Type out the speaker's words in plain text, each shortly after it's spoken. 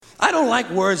I don't like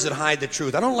words that hide the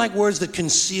truth. I don't like words that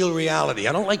conceal reality.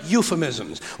 I don't like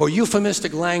euphemisms or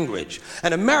euphemistic language.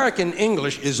 And American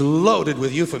English is loaded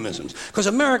with euphemisms because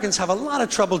Americans have a lot of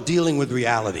trouble dealing with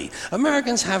reality.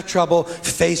 Americans have trouble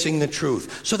facing the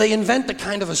truth. So they invent a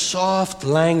kind of a soft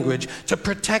language to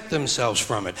protect themselves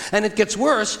from it. And it gets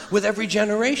worse with every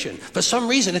generation. For some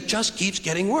reason, it just keeps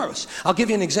getting worse. I'll give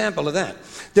you an example of that.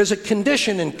 There's a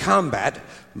condition in combat.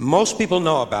 Most people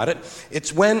know about it.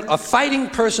 It's when a fighting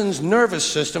person's nervous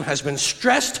system has been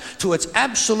stressed to its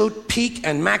absolute peak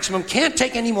and maximum, can't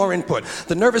take any more input.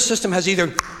 The nervous system has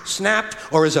either snapped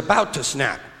or is about to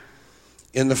snap.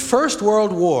 In the First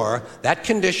World War, that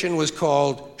condition was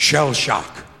called shell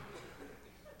shock.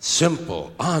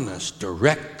 Simple, honest,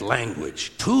 direct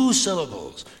language. 2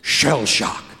 syllables. Shell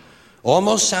shock.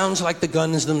 Almost sounds like the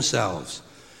guns themselves.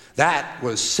 That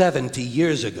was 70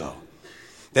 years ago.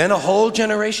 Then a whole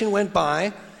generation went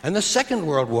by, and the Second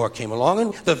World War came along,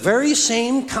 and the very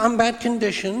same combat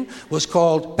condition was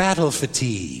called battle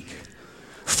fatigue.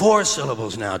 4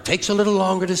 syllables now. Takes a little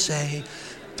longer to say.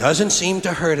 Doesn't seem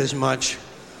to hurt as much.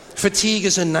 Fatigue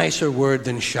is a nicer word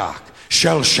than shock.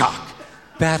 Shell shock.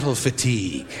 Battle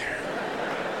fatigue.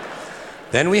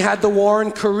 Then we had the war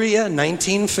in Korea,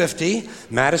 1950.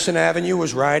 Madison Avenue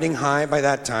was riding high by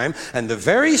that time, and the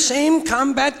very same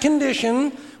combat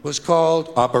condition was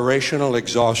called operational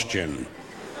exhaustion.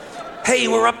 Hey,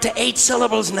 we're up to 8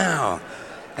 syllables now.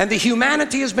 And the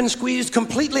humanity has been squeezed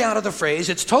completely out of the phrase.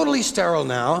 It's totally sterile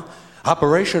now.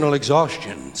 Operational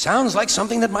exhaustion. Sounds like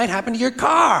something that might happen to your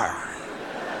car.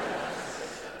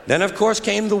 Then, of course,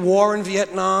 came the war in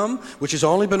Vietnam, which has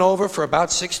only been over for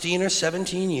about 16 or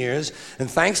 17 years. And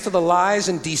thanks to the lies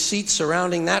and deceit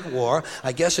surrounding that war,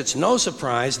 I guess it's no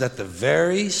surprise that the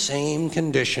very same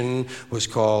condition was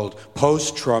called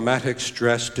post-traumatic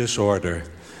stress disorder.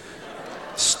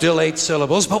 Still 8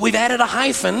 syllables, but we've added a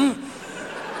hyphen.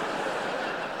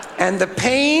 And the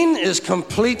pain is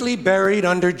completely buried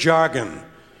under jargon.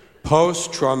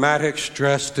 Post-traumatic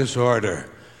stress disorder.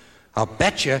 I'll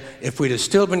bet you if we'd have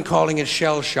still been calling it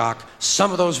shell shock,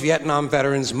 some of those Vietnam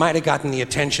veterans might have gotten the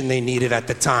attention they needed at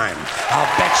the time.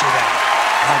 I'll bet you that.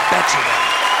 I'll bet you that.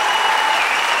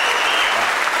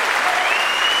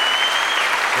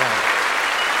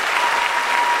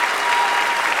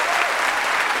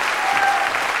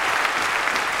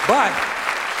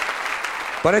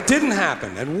 But it didn't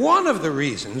happen. And one of the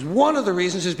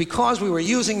reasons is because we were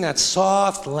using that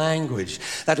soft language,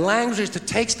 that language that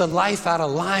takes the life out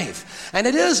of life. And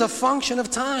it is a function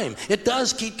of time. It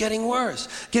does keep getting worse.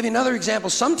 Give you another example.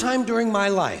 Sometime during my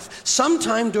life,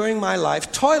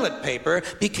 toilet paper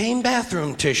became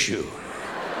bathroom tissue.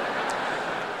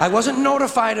 I wasn't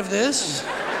notified of this.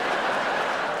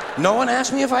 No one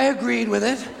asked me if I agreed with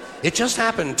it. It just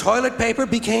happened. Toilet paper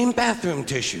became bathroom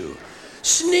tissue.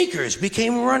 Sneakers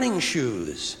became running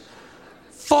shoes.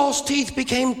 False teeth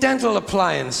became dental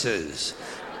appliances.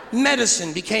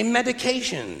 Medicine became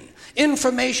medication.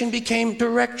 Information became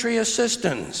directory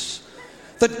assistance.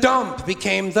 The dump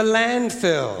became the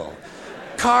landfill.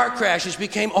 Car crashes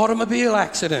became automobile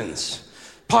accidents.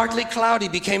 Partly cloudy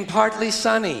became partly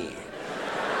sunny.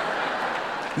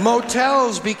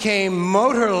 Motels became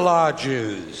motor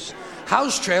lodges.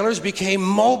 House trailers became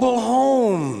mobile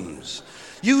homes.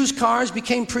 Used cars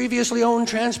became previously owned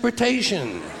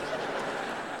transportation.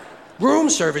 Room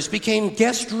service became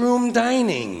guest room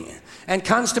dining. And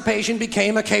constipation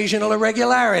became occasional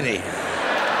irregularity.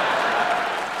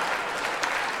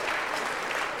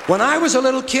 When I was a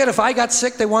little kid, if I got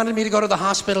sick, they wanted me to go to the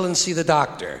hospital and see the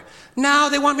doctor. Now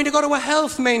they want me to go to a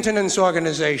health maintenance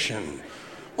organization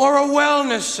or a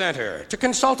wellness center to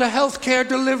consult a healthcare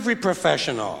delivery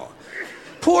professional.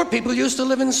 Poor people used to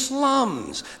live in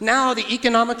slums. Now the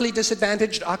economically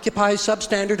disadvantaged occupy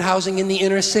substandard housing in the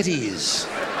inner cities.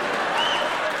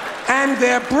 And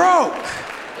they're broke.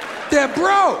 They're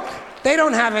broke. They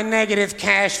don't have a negative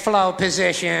cash flow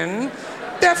position.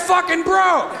 They're fucking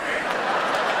broke.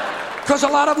 Because a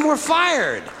lot of them were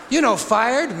fired. You know,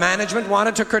 fired. Management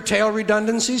wanted to curtail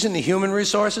redundancies in the human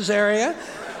resources area.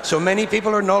 So many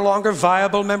people are no longer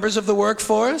viable members of the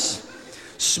workforce.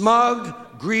 Smug,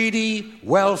 greedy,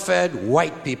 well-fed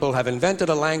white people have invented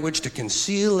a language to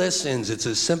conceal their sins. It's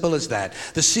as simple as that.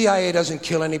 The CIA doesn't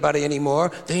kill anybody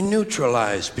anymore. They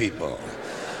neutralize people.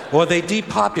 Or they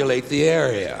depopulate the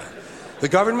area. The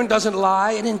government doesn't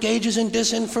lie. It engages in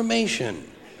disinformation.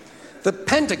 The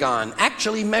Pentagon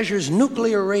actually measures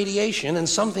nuclear radiation in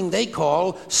something they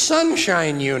call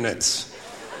sunshine units.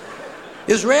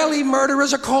 Israeli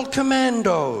murderers are called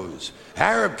commandos.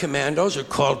 Arab commandos are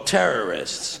called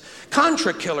terrorists.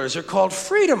 Contra killers are called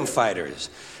freedom fighters.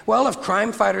 Well, if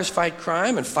crime fighters fight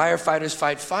crime and firefighters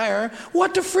fight fire,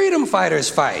 what do freedom fighters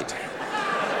fight?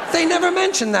 They never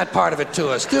mention that part of it to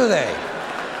us, do they?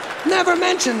 Never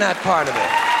mention that part of it.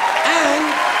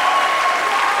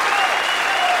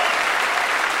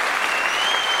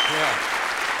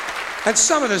 And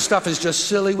some of this stuff is just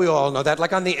silly. We all know that.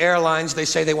 Like on the airlines, they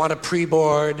say they want a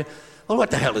pre-board. Well, what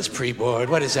the hell is pre-board?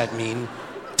 What does that mean?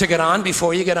 To get on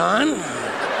before you get on?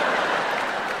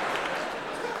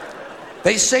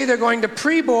 They say they're going to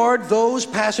pre-board those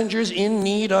passengers in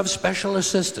need of special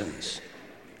assistance.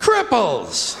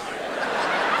 Cripples.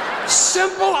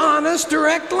 Simple, honest,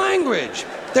 direct language.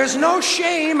 There's no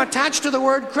shame attached to the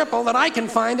word cripple that I can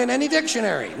find in any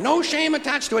dictionary. No shame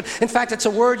attached to it. In fact, it's a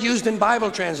word used in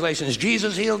Bible translations.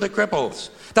 Jesus healed the cripples.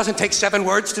 Doesn't take 7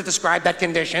 words to describe that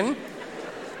condition.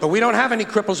 But we don't have any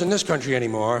cripples in this country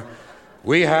anymore.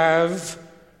 We have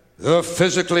the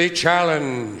physically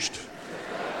challenged.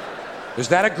 Is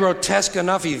that a grotesque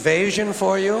enough evasion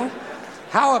for you?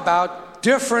 How about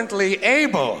differently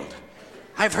abled?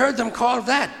 I've heard them called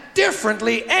that,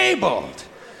 differently abled.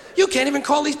 You can't even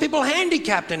call these people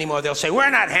handicapped anymore. They'll say, we're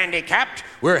not handicapped,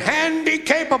 we're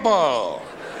handy-capable.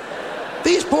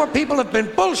 These poor people have been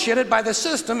bullshitted by the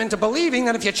system into believing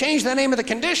that if you change the name of the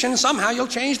condition, somehow you'll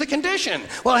change the condition.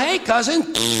 Well, hey, cousin,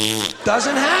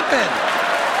 doesn't happen.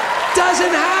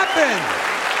 Doesn't happen.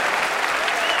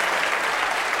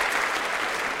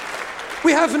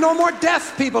 We have no more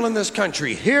deaf people in this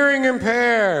country, hearing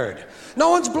impaired. No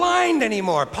one's blind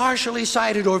anymore, partially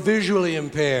sighted or visually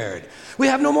impaired. We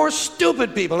have no more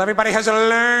stupid people. Everybody has a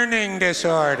learning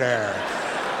disorder.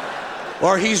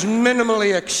 Or he's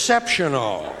minimally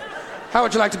exceptional. How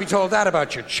would you like to be told that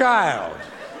about your child?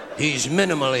 He's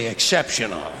minimally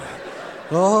exceptional.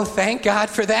 Oh, thank God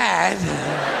for that.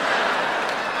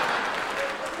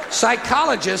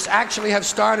 Psychologists actually have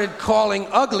started calling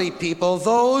ugly people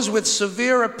those with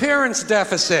severe appearance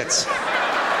deficits.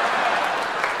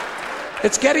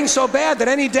 It's getting so bad that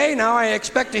any day now I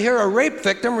expect to hear a rape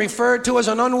victim referred to as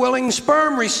an unwilling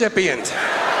sperm recipient.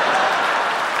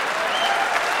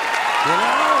 You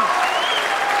know?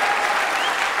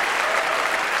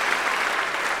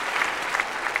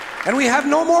 And we have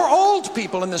no more old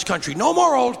people in this country. No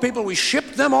more old people. We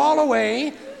shipped them all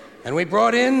away, and we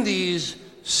brought in these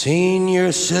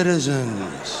senior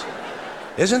citizens.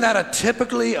 Isn't that a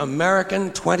typically American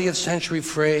 20th century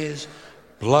phrase?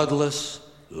 Bloodless,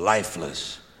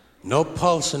 lifeless, no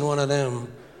pulse in one of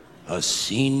them, a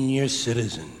senior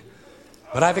citizen.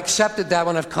 But I've accepted that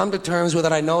one. I've come to terms with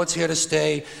it. I know it's here to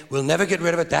stay. We'll never get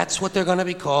rid of it. That's what they're going to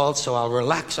be called, so I'll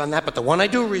relax on that. But the one I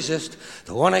do resist,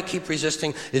 the one I keep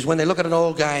resisting, is when they look at an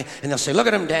old guy and they'll say, look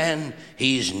at him, Dan,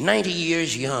 he's 90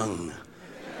 years young.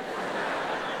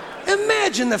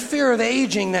 Imagine the fear of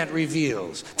aging that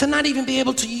reveals. To not even be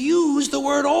able to use the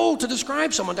word old to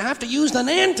describe someone, to have to use an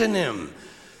antonym.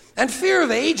 And fear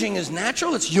of aging is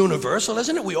natural, it's universal,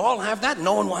 isn't it? We all have that.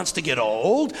 No one wants to get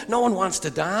old, no one wants to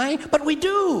die, but we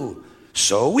do.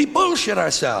 So we bullshit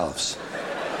ourselves.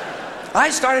 I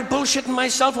started bullshitting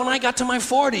myself when I got to my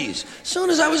 40s. As soon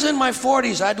as I was in my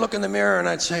 40s, I'd look in the mirror and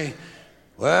I'd say,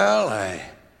 well, I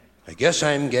guess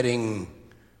I'm getting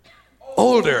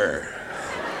older.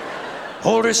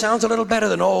 Older sounds a little better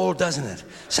than old, doesn't it?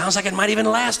 Sounds like it might even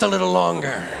last a little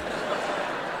longer.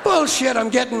 Bullshit, I'm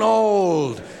getting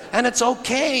old. And it's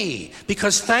okay,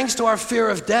 because thanks to our fear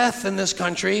of death in this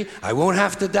country, I won't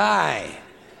have to die.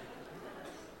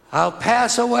 I'll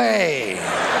pass away.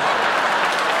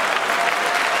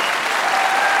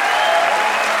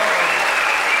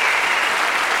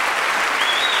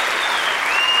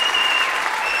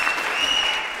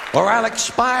 Or I'll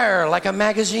expire like a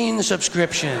magazine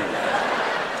subscription.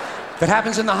 If it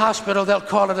happens in the hospital, they'll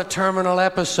call it a terminal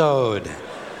episode.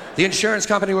 The insurance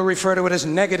company will refer to it as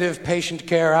negative patient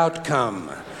care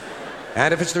outcome.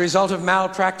 And if it's the result of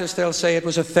malpractice, they'll say it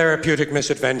was a therapeutic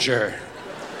misadventure.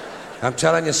 I'm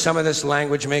telling you, some of this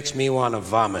language makes me want to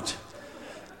vomit.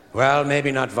 Well,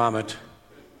 maybe not vomit.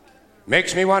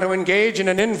 Makes me want to engage in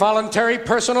an involuntary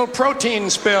personal protein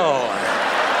spill.